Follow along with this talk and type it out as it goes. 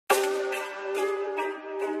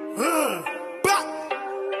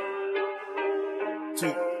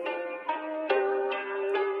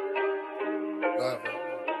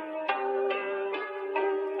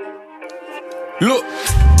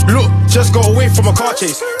just got away from a car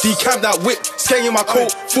chase. Decamped that whip, staying in my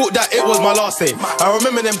coat, thought that it was my last day. I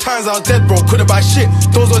remember them times I was dead broke, couldn't buy shit,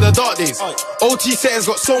 those were the dark days. OT settings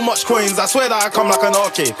got so much coins, I swear that I come like an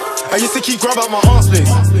arcade. I used to keep grab out my arse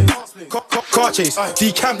place. Car chase,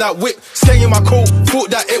 decamped that whip, staying in my coat,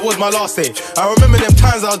 thought that it was my last day. I remember them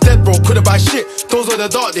times I was dead broke, couldn't buy shit, those were the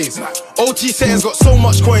dark days. OT settings got so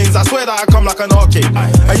much coins, I swear that I come like an arcade.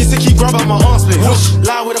 I used to keep grab out my arse place. Whoosh,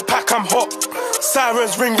 lie with a pack, I'm hot.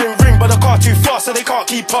 Sirens ring, ring, ring, but the car too fast so they can't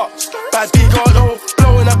keep up. Bad B got low,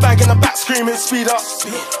 blowing a bag in the back, screaming speed up.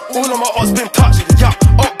 All of my odds been touched, yeah.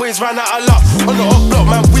 Up boys ran out of luck. On the up block,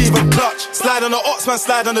 man, weave and clutch. Slide on the ox, man,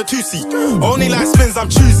 slide on the 2C. Only like spins, I'm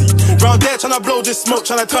choosy. Round there tryna blow this smoke,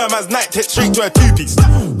 tryna turn man's night hit straight to a 2-piece.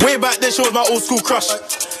 Way back then she was my old school crush.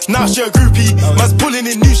 Now she a groupie, man's pulling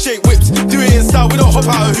in new shape whips. Do it in style, we don't hop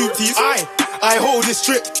out of hoopties. I hold this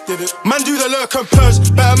strip. Man do the lurk and purge.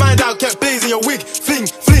 Better mind out, get blazing your wig. Fling,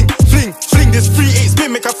 fling, fling, fling. This 3-8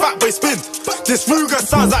 spin, make a fat boy spin. This Ruger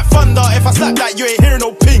sounds like thunder. If I slap that, you ain't hearing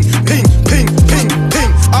no ping, ping, ping, ping, ping.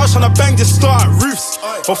 I was tryna bang this star at roofs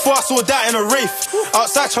before I saw that in a Wraith.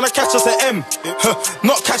 Outside tryna catch us at M,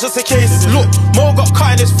 not catch us a case. Look, Mo got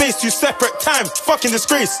cut in his face 2 separate times. Fucking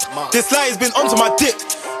disgrace. This lie has been onto my dick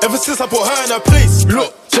ever since I put her in her place.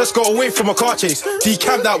 Look, just got away from a car chase.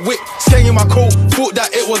 Decamped that whip, staying in my coat, thought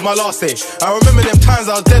that it was my last day. I remember them times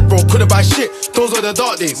I was dead broke, couldn't buy shit, those were the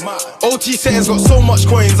dark days. OT settings got so much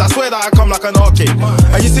coins, I swear that I come like an arcade.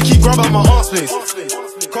 I used to keep grab out my arse place.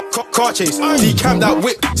 Car chase, decamped that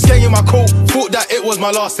whip, staying in my coat, thought that it was my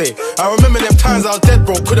last day. I remember them times I was dead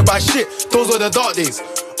broke, couldn't buy shit, those were the dark days.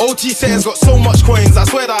 OT settings got so much coins, I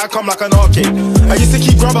swear that I come like an arcade. I used to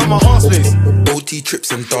keep grab out my arse place. OT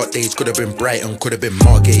trips and dark days, could've been Brighton, could've been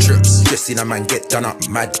Margate. Just seen a man get done up,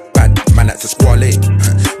 mad, bad, man that's a squally.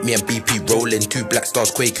 Me and BP rolling, 2 black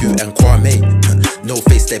stars, Kwaku and Kwame. No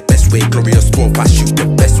face their best way, glorious 12, I shoot the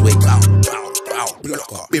best way.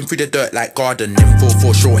 Been through the dirt like gardening,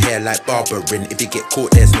 4-4 short hair like barbering. If you get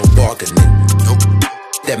caught, there's no bargaining.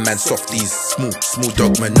 Them man softies, small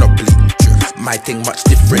dog monopoly. My thing much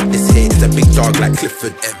different, this here is a big dog like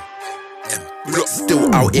Clifford.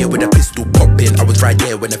 Still out here with a pistol popping. I was right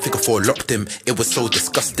there when the figure 4 locked him. It was so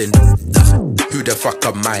disgusting. Who the fuck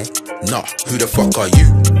am I? Nah, who the fuck are you?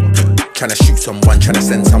 Tryna shoot someone, tryna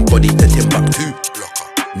send somebody to Timbuktu.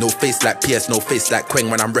 No face like PS, no face like Kweng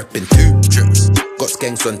when I'm repping 2. Got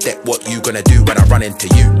skanks on deck, what you gonna do when I run into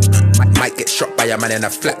you? Might get shot by a man in a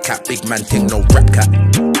flat cap, big man thing, no rap cap.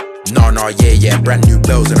 Nah, yeah, brand new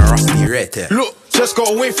bells and a rusty red hair. Look, just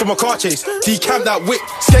got away from a car chase. Decamped that whip,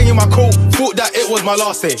 staying in my coat, thought that it was my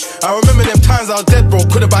last day. I remember them times I was dead broke,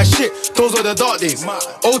 couldn't buy shit, those were the dark days.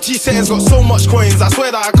 OT settings got so much coins, I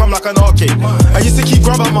swear that I come like an arcade. I used to keep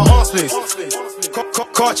grab out my arse place.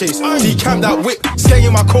 Car chase, decamped that whip, staying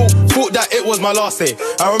in my coat, thought that it was my last day.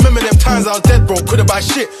 I remember them times I was dead broke, couldn't buy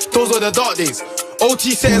shit, those were the dark days.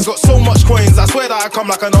 OT settings got so much coins, I swear that I come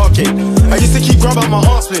like an arcade. I used to keep grab out my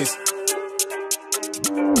arse place.